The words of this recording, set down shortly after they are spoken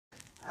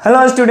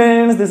Hello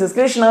students, this is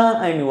Krishna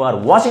and you are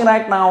watching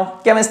right now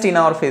chemistry in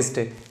our fest.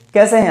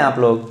 कैसे हैं आप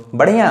लोग?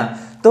 बढ़िया।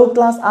 तो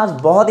क्लास आज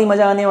बहुत ही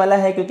मजा आने वाला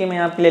है क्योंकि मैं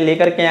आपके लिए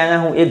लेकर के आया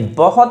हूं एक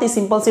बहुत ही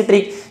सिंपल सी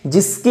ट्रिक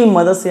जिसकी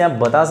मदद से आप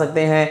बता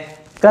सकते हैं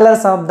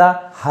colours of the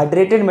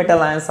hydrated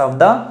metal ions of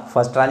the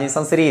first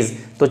transition series.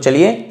 तो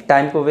चलिए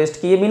टाइम को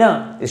वेस्ट किए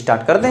बिना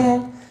स्टार्ट करते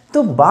हैं।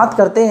 तो बात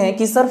करते हैं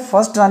कि सर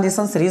फर्स्ट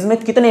ट्रांजिशन सीरीज में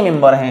कितने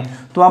मेंबर हैं।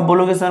 तो आप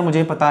बोलोगे सर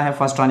मुझे पता है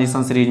फर्स्ट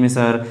ट्रांजिशन सीरीज में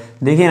सर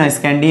देखिए ना,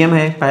 स्कैंडियम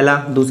है पहला,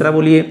 दूसरा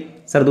बोलिए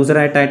सर,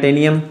 दूसरा है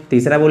टाइटेनियम,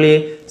 तीसरा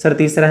बोलिए सर,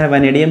 तीसरा है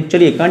वैनेडियम।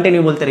 चलिए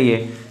कंटिन्यू बोलते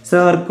रहिए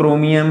सर।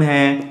 क्रोमियम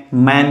है,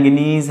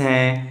 मैंगनीज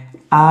है,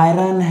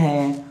 आयरन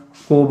है,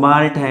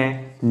 कोबाल्ट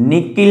है,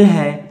 निकिल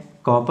है,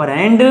 कॉपर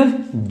एंड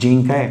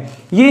जिंक है।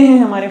 ये हैं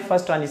हमारे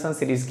फर्स्ट ट्रांजिशन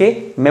सीरीज के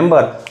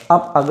मेंबर।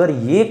 अब अगर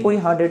ये कोई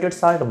हाइड्रेटेड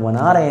साल्ट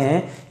बना रहे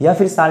हैं या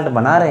फिर साल्ट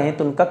बना रहे हैं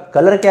तो उनका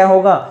कलर क्या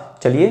होगा,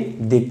 चलिए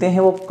देखते हैं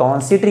वो कौन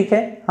सी ट्रिक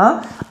है।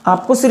 हाँ,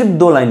 आपको सिर्फ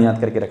 2 लाइन याद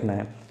करके रखना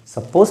है।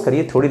 सपोज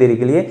करिए थोड़ी देरी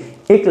के लिए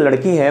एक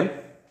लड़की है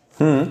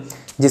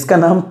जिसका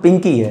नाम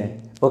पिंकी है।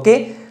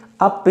 ओके,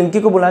 आप पिंकी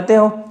को बुलाते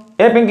हो,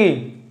 ए पिंकी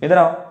इधर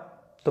आओ।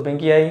 तो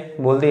पिंकी आई,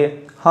 बोल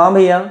दिए हाँ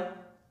भैया।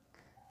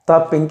 तो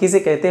आप पिंकी से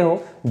कहते हो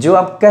जो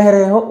आप कह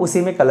रहे हो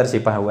उसी में कलर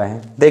छिपा हुआ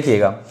है।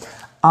 देखिएगा,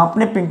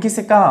 आपने पिंकी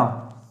से कहा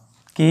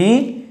कि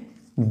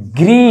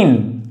ग्रीन,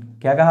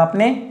 क्या कहा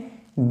आपने?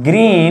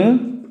 ग्रीन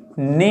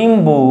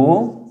नींबू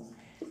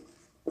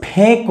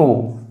फेंको।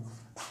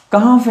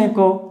 कहां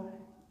फेंको?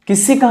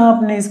 किससे कहा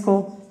आपने इसको?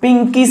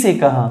 पिंकी से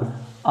कहा।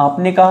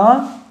 आपने कहा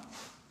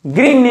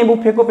ग्रीन नींबू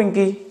फेंको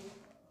पिंकी।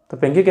 तो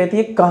पिंकी कहती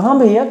है कहां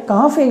भैया,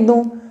 कहां फेंक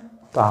दूं?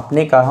 तो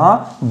आपने कहा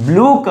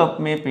ब्लू कप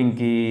में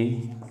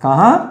पिंकी।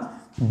 कहां?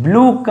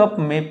 ब्लू कप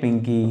में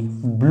पिंकी।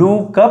 ब्लू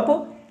कप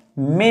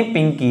में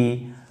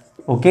पिंकी।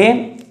 ओके,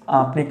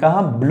 आपने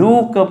कहा ब्लू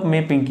कप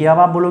में पिंकी। अब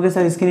आप बोलोगे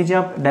सर इसके नीचे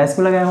आप डैश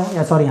क्यों लगाए हो,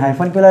 या सॉरी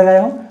हाइफन क्यों लगाए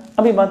हो?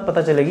 अभी बात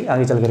पता चलेगी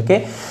आगे चल करके।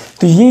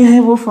 तो ये है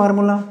वो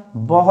फार्मूला,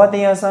 बहुत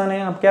ही आसान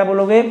है। आप क्या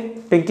बोलोगे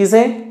पिंकी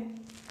से?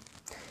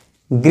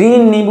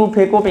 ग्रीन नींबू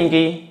फेंको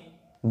पिंकी,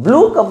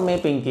 ब्लू कप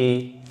में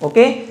पिंकी।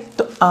 ओके,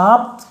 तो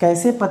आप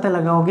कैसे पता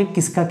लगाओगे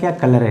किसका क्या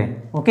कलर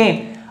है? ओके,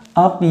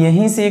 आप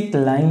यहीं से एक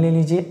लाइन ले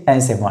लीजिए,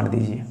 ऐसे बांट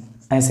दीजिए,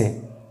 ऐसे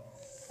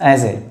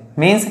ऐसे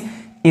मीन्स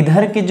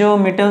इधर के जो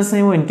मेटल्स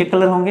हैं वो इनके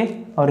कलर होंगे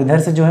और इधर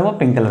से जो है वो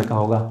पिंक कलर का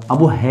होगा। अब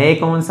वो है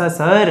कौन सा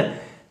सर?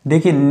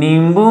 देखिए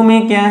नींबू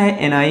में क्या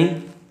है, Na,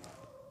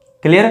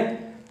 क्लियर,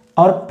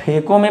 और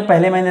फेंको में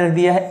पहले मैंने रख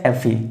दिया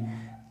है Fe।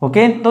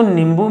 ओके, तो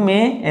नींबू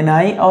में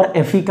Na और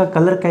Fe का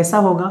कलर कैसा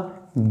होगा?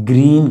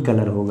 ग्रीन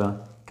कलर होगा।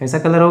 कैसा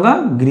कलर होगा?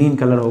 ग्रीन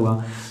कलर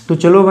होगा। तो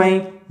चलो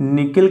भाई,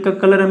 निकिल का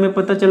कलर हमें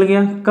पता चल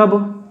गया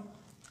कब,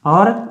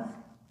 और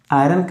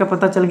आयरन का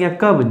पता चल गया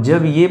कब?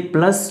 जब ये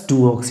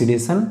 +2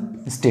 ऑक्सीडेशन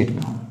स्टेट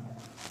में हो।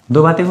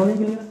 2 बातें हो गई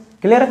क्लियर?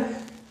 क्लियर।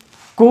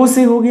 को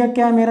से हो गया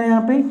क्या मेरा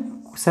यहाँ पे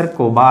सर?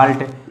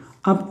 कोबाल्ट।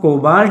 अब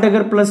कोबाल्ट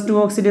अगर +2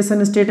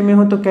 ऑक्सीडेशन स्टेट में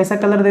हो तो कैसा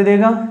कलर दे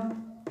देगा?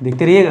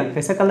 देखते रहिएगा,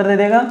 कैसा कलर दे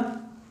देगा?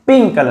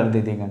 पिंक कलर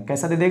दे देगा।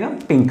 कैसा दे देगा?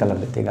 पिंक कलर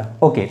दे देगा।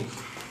 Okay,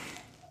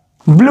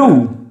 blue.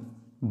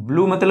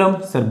 ब्लू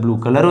मतलब सर ब्लू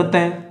कलर होता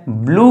है।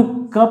 ब्लू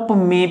कप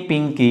में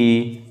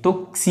पिंकी,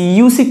 तो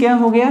Cu से क्या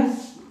हो गया?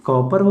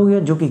 कॉपर हो गया,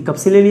 जो कि कप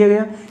से ले लिया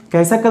गया।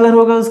 कैसा कलर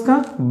होगा उसका?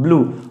 ब्लू।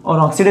 और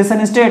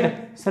ऑक्सीडेशन स्टेट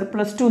सर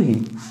 +2 ही।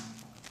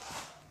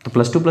 तो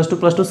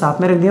 +2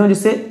 साथ में रख दिया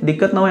जिससे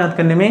दिक्कत ना हो याद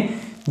करने में।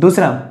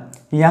 दूसरा,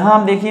 यहां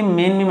आप देखिए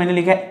मेन में मैंने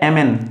लिखा है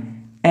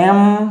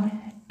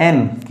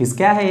Mn किस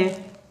क्या है ये?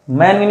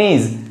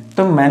 मैंगनीज।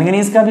 तो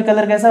मैंगनीज का भी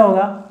कलर कैसा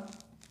होगा?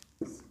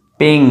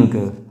 पिंक।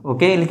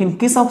 ओके, लेकिन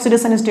किस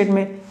ऑक्सीडेशन स्टेट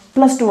में?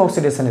 +2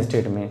 ऑक्सीडेशन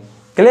स्टेट में।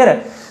 क्लियर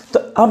है? तो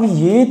अब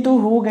ये तो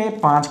हो गए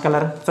 5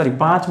 कलर, सॉरी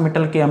 5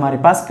 मेटल के हमारे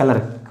पास कलर।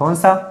 कौन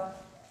सा?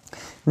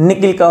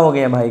 निकिल का हो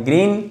गया भाई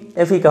ग्रीन,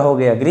 Fe का हो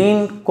गया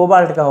ग्रीन,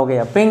 कोबाल्ट का हो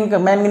गया पिंक,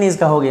 मैंगनीज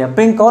का हो गया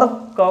पिंक, और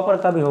कॉपर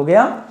का भी हो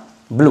गया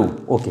ब्लू।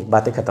 ओके,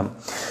 बातें खत्म।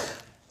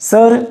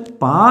 सर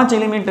 5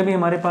 एलिमेंट अभी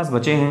हमारे पास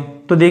बचे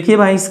हैं। तो देखिए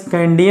भाई,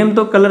 स्कैंडियम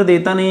तो कलर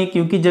देता नहीं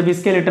क्योंकि जब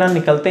इसके इलेक्ट्रॉन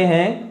निकलते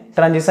हैं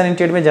ट्रांजिशन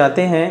स्टेट में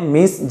जाते हैं,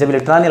 मीन्स जब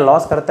इलेक्ट्रॉन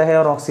लॉस करता है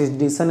और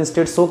ऑक्सीडेशन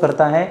स्टेट शो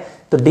करता है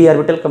तो डी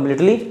ऑर्बिटल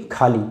कंप्लीटली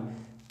खाली।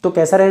 तो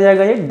कैसा रह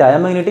जाएगा ये?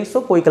 डायमैग्नेटिक, सो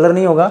कोई कलर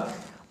नहीं होगा।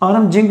 और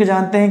हम जिंक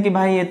जानते हैं कि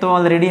भाई ये तो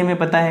ऑलरेडी हमें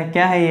पता है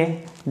क्या है,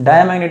 ये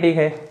डायमैग्नेटिक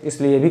है,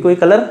 इसलिए भी कोई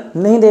कलर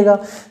नहीं देगा।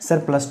 सर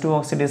 +2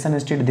 ऑक्सीडेशन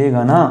स्टेट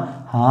देगा ना?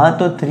 हाँ,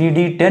 तो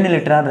 3d10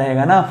 इलेक्ट्रॉन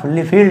रहेगा ना,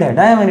 फुल्ली फील्ड है,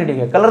 डायमैग्नेटिक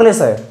है,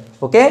 कलरलेस है।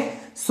 ओके,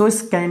 सो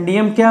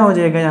स्कैंडियम क्या हो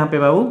जाएगा यहाँ पे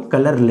बाबू?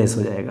 कलरलेस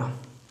हो जाएगा।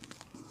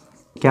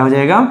 क्या हो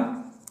जाएगा?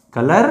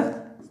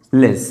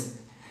 कलरलेस।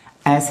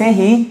 ऐसे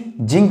ही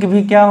जिंक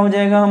भी क्या हो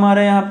जाएगा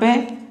हमारे यहाँ पे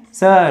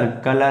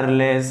सर?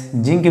 कलरलेस।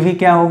 जिंक भी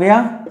क्या हो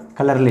गया?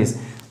 कलरलेस।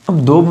 अब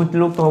 2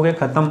 लोग तो हो गए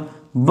खत्म।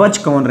 बच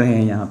कौन रहे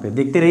हैं यहाँ पे?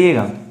 देखते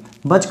रहिएगा,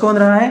 बच कौन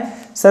रहा है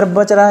सर?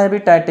 बच रहा है अभी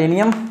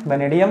टाइटेनियम,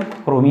 वैनेडियम,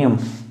 क्रोमियम।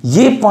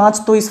 ये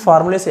 5 तो इस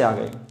फार्मूले से आ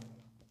गए,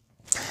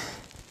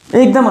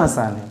 एकदम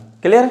आसान है।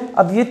 क्लियर?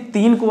 अब ये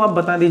 3 को आप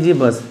बता दीजिए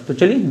बस। तो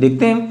चलिए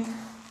देखते हैं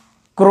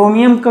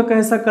क्रोमियम का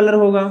कैसा कलर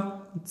होगा।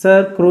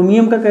 सर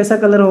क्रोमियम का कैसा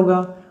कलर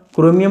होगा?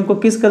 क्रोमियम को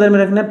किस कलर में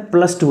रखना है,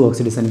 +2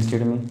 ऑक्सीडेशन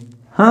स्टेट में।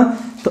 हाँ,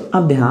 तो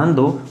अब ध्यान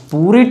दो,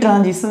 पूरी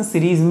ट्रांजिशन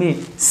सीरीज में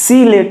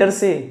सी लेटर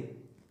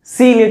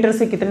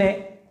से कितने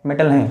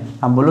मेटल हैं?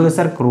 आप बोलोगे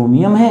सर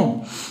क्रोमियम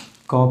है,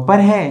 कॉपर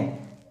है,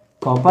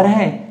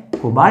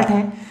 कोबाल्ट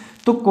है।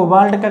 तो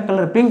कोबाल्ट का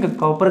कलर पिंक,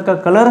 कॉपर का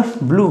कलर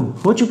ब्लू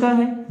हो चुका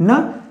है ना।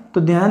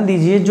 तो ध्यान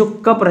दीजिए, जो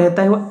कप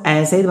रहता है वो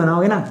ऐसे ही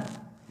बनाओगे ना।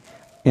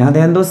 यहाँ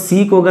ध्यान दो,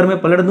 सी को अगर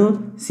मैं पलट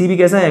दूँ, सी भी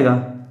कैसा आएगा,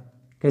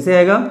 कैसे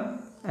आएगा,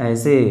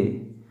 ऐसे।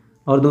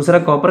 और दूसरा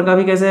कॉपर का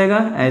भी कैसे आएगा,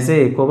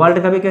 ऐसे। कोबाल्ट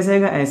का भी कैसे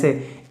आएगा,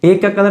 ऐसे।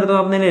 एक का कलर तो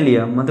आपने ले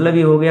लिया, मतलब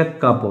ये हो गया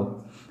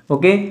कप।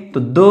 ओके, तो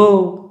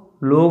दो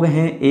लोग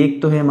हैं,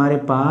 एक तो है हमारे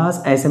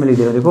पास, ऐसे में लिख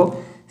दे रहा, देखो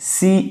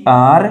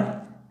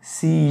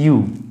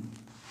CrCu,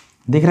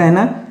 दिख रहा है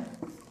ना।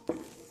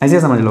 ऐसे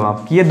समझ लो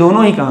आप कि ये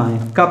दोनों ही कहाँ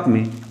हैं, कप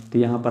में। तो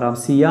यहाँ पर आप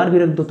Cr भी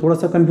रख दो। थोड़ा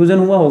सा कंफ्यूजन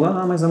हुआ होगा,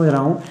 हाँ मैं समझ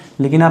रहा हूँ,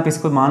 लेकिन आप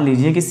इसको मान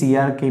लीजिए कि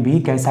Cr के भी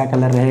कैसा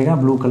कलर रहेगा,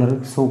 ब्लू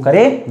कलर शो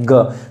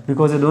करेगा,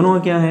 बिकॉज ये दोनों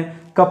क्या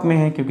है, कप में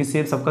है, क्योंकि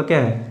शेप सबका क्या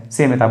है,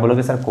 सेम है। तो आप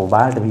बोलोगे सर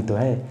कोबाल्ट भी तो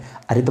है।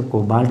 अरे तो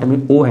कोबाल्ट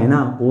में O है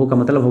ना, O का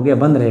मतलब हो गया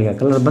बंद रहेगा,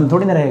 कलर बंद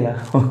थोड़ी ना रहेगा।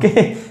 ओके,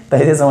 तो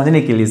ऐसे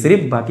समझने के लिए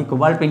सिर्फ, बाकी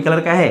कोबाल्ट पिंक कलर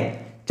का है।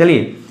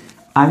 चलिए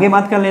आगे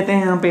बात कर लेते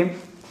हैं यहाँ पे।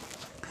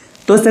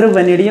 तो सर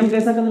वेनेडियम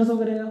कैसा कलर शो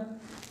करेगा?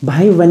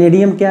 भाई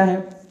वेनेडियम क्या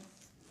है,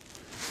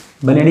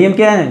 वेनेडियम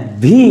क्या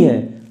है, V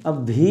है।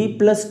 अब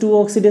V+2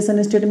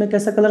 ऑक्सीडेशन स्टेट में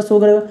कैसा कलर शो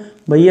करेगा?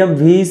 भैया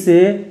V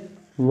से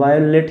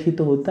वायोलेट ही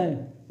तो होता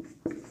है।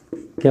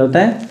 क्या होता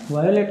है,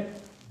 वायोलेट।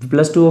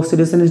 +2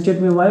 ऑक्सीडेशन स्टेट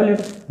में वायोलेट,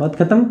 बात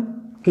खत्म,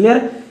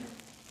 क्लियर।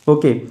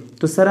 ओके,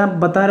 तो सर आप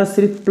बता रहे हो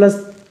सिर्फ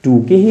 +2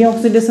 के ही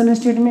ऑक्सीडेशन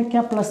स्टेट में,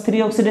 क्या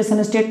 +3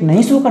 ऑक्सीडेशन स्टेट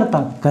नहीं शो करता?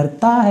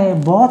 करता है,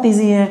 बहुत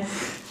इजी है।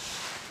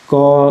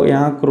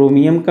 यहाँ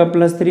क्रोमियम का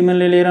 +3 में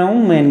ले रहा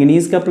हूँ,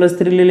 मैंगनीज का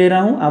 +3 ले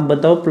रहा हूँ। आप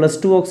बताओ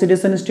 +2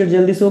 ऑक्सीडेशन स्टेट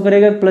जल्दी शो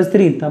करेगा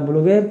 +3? तो आप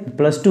बोलोगे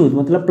 +2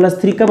 मतलब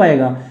 +3 कब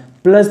आएगा?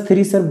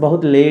 +3 सर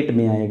बहुत लेट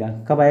में आएगा।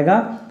 कब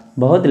आएगा?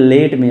 बहुत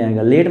लेट में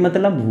आएगा। लेट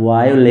मतलब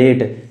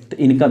वायोलेट। तो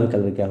इनका भी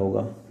कलर क्या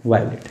होगा?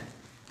 वायोलेट।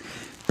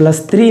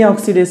 +3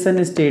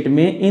 ऑक्सीडेशन स्टेट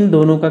में इन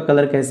दोनों का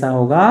कलर कैसा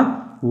होगा?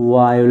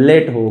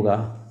 वायोलेट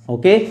होगा।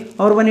 ओके,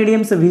 और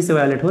वैनेडियम से V से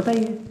वायोलेट होता ही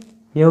है।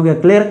 ये हो गया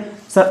क्लियर।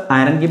 सर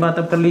आयरन की बात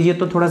अब कर लीजिए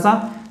तो थोड़ा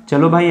सा,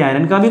 चलो भाई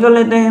आयरन का भी कर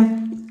लेते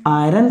हैं।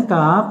 आयरन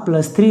का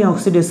 +3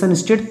 ऑक्सीडेशन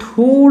स्टेट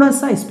थोड़ा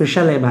सा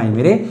स्पेशल है भाई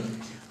मेरे।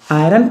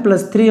 आयरन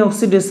 +3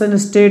 ऑक्सीडेशन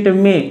स्टेट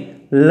में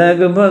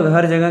लगभग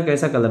हर जगह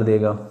कैसा कलर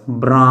देगा?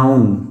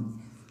 ब्राउन।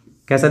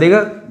 कैसा देगा?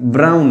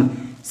 ब्राउन।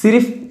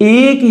 सिर्फ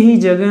एक ही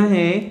जगह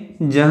है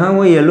जहां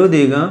वो येलो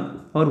देगा,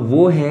 और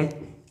वो है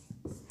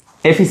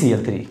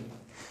FeCl3।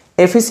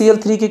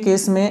 FeCl3 के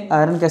केस में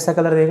आयरन कैसा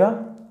कलर देगा?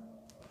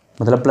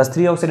 मतलब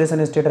 +3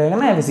 ऑक्सीडेशन स्टेट रहेगा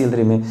ना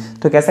FeCl3 में,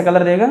 तो कैसा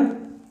कलर देगा?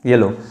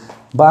 येलो।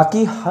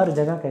 बाकी हर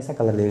जगह कैसा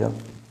कलर देगा?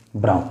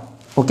 ब्राउन।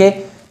 ओके,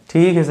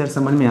 ठीक है सर,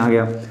 समझ में आ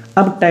गया।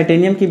 अब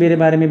टाइटेनियम की मेरे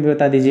बारे में भी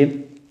बता दीजिए।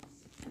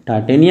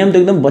 टाइटेनियम तो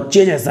एकदम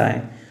बच्चे जैसा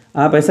है,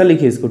 आप ऐसा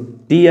लिखिए इसको,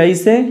 Ti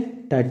से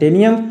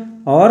टाइटेनियम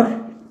और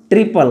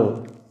ट्रिपल।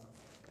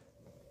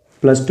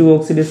 +2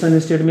 ऑक्सीडेशन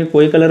स्टेट में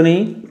कोई कलर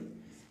नहीं,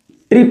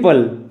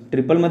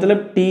 ट्रिपल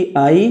मतलब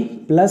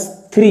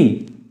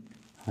Ti+3।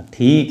 हाँ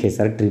ठीक है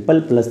सर,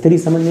 ट्रिपल+3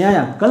 समझ में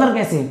आया। कलर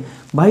कैसे?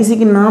 भाई इसी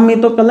के नाम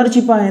में तो कलर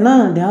छिपा है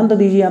ना, ध्यान तो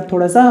दीजिए आप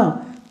थोड़ा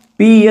सा।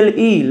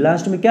 PLE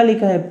लास्ट में क्या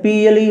लिखा है?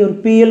 PLE,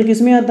 और PL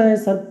किस में आता है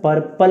सर?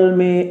 पर्पल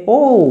में।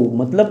 ओ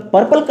मतलब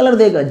पर्पल कलर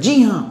देगा।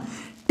 जी हाँ,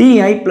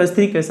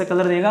 Ti+3 कैसा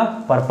कलर देगा?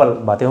 पर्पल।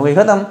 बातें हो गई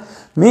खत्म।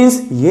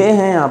 मीन्स ये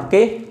हैं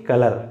आपके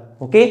कलर।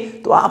 ओके,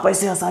 तो आप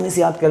ऐसे आसानी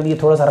से याद कर लिए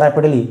थोड़ा सा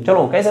रैपिडली।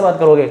 चलो कैसे बात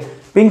करोगे?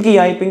 पिंकी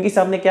आई, पिंकी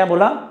साहब ने क्या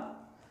बोला?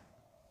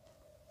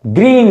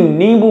 ग्रीन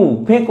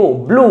नींबू फेंको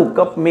ब्लू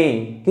कप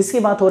में। किसकी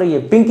बात हो रही है?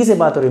 पिंकी से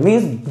बात हो रही है।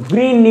 मीन्स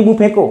ग्रीन नींबू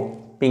फेंको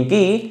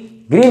पिंकी,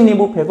 ग्रीन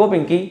नींबू फेंको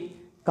पिंकी।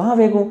 कहाँ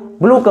फेंको?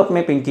 ब्लू कप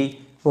में पिंकी।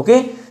 ओके,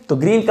 तो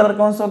ग्रीन कलर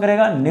कौन शो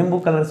करेगा? नींबू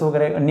कलर शो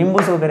करेगा,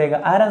 नींबू शो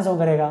करेगा, आयरन शो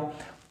करेगा।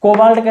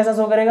 कोबाल्ट कैसा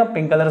शो करेगा?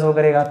 पिंक कलर शो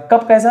करेगा।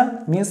 कप कैसा?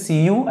 मीन्स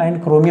Cu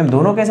एंड क्रोमियम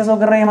दोनों कैसे शो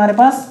कर रहे हैं हमारे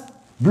पास?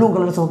 ब्लू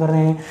कलर शो कर रहे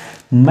हैं।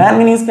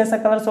 मैंगनीज कैसा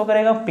कलर शो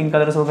करेगा? पिंक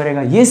कलर शो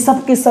करेगा। ये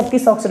सब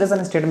किस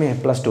ऑक्सीडेशन स्टेट में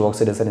है? +2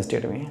 ऑक्सीडेशन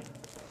स्टेट में है।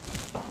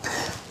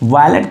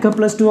 वायलेट का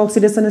 +2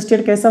 ऑक्सीडेशन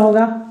स्टेट कैसा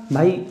होगा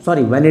भाई?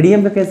 सॉरी,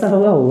 वैनेडियम का कैसा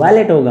होगा?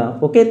 वायलेट होगा।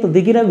 ओके, तो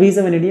दिख रहा है V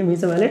से वैनेडियम, V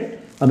से वायलेट।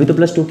 अभी तो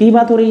 +2 की ही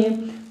बात हो रही है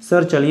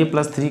सर। चलिए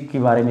 +3 के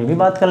बारे में भी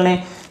बात कर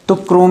लें। तो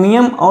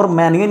क्रोमियम और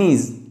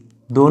मैंगनीज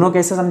दोनों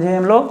कैसे समझे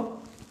हम लोग?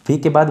 V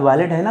के बाद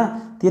वायलेट है ना,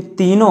 तो ये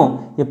तीनों,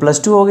 ये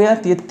 +2 हो गया,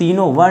 तो ये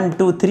तीनों 1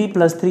 2 3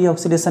 +3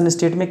 ऑक्सीडेशन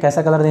स्टेट में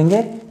कैसा कलर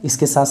देंगे?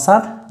 इसके साथ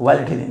साथ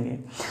वायलेट ही देंगे।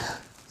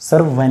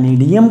 सर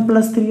वैनेडियम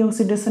 +3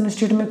 ऑक्सीडेशन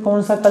स्टेट में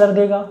कौन सा कलर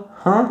देगा?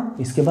 हाँ,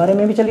 इसके बारे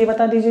में भी चलिए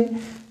बता दीजिए।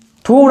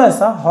 थोड़ा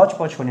सा हौच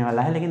पौच होने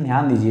वाला है, लेकिन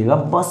ध्यान दीजिएगा,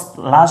 बस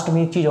लास्ट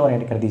में एक चीज और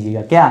ऐड कर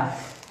दीजिएगा। क्या?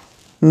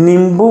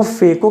 नींबू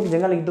फेंको की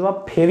जगह लिख दो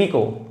आप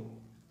फेविको,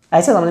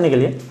 ऐसे समझने के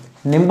लिए।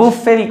 नींबू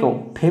फेविको,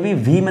 फेवी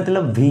V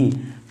मतलब V।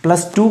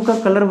 +2 का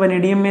कलर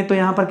वैनेडियम में तो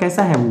यहाँ पर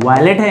कैसा है?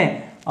 वायलेट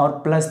है,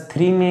 और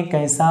 +3 में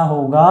कैसा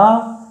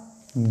होगा?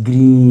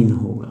 ग्रीन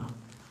होगा।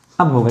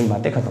 अब हो गई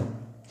बातें खत्म।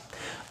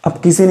 अब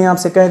किसी ने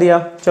आपसे कह दिया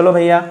चलो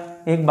भैया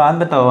एक बात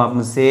बताओ आप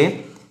मुझसे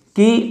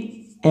कि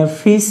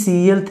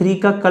FeCl3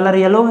 का कलर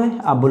येलो है,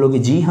 आप बोलोगे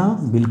जी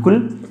हाँ बिल्कुल।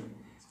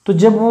 तो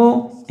जब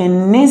वो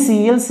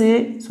NaCl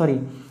से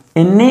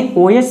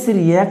NaOH से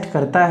रिएक्ट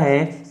करता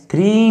है,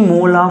 3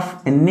 मोल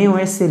ऑफ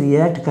NaOH से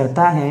रिएक्ट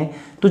करता है,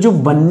 तो जो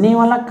बनने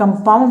वाला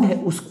कंपाउंड है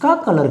उसका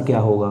कलर क्या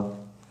होगा?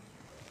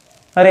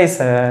 अरे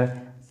सर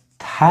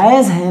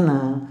थायस है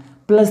ना,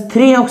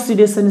 +3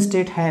 ऑक्सीडेशन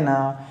स्टेट है ना,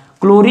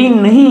 क्लोरीन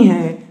नहीं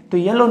है तो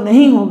येलो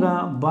नहीं होगा,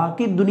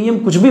 बाकी दुनिया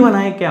में कुछ भी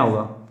बनाए क्या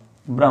होगा?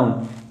 ब्राउन।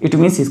 इट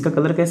मीन्स इसका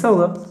कलर कैसा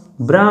होगा?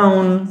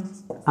 ब्राउन।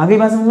 आ गई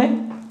बात समझ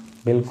में?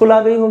 बिल्कुल आ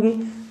गई होगी।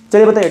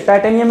 चलिए बताइए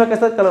टाइटेनियम में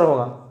कैसा कलर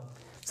होगा?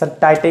 सर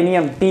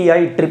टाइटेनियम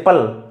Ti+3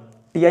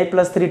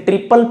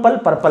 ट्रिपल पल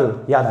पर्पल,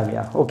 याद आ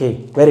गया। Okay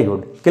very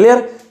good, clear.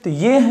 तो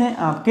ये हैं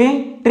आपके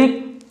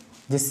ट्रिक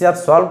जिससे आप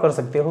सॉल्व कर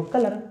सकते हो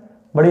कलर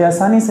बड़ी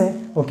आसानी से।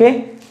 ओके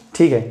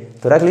ठीक है,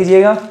 तो रख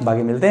लीजिएगा,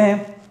 बाकी मिलते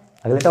हैं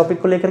अगले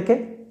टॉपिक को लेकर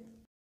के।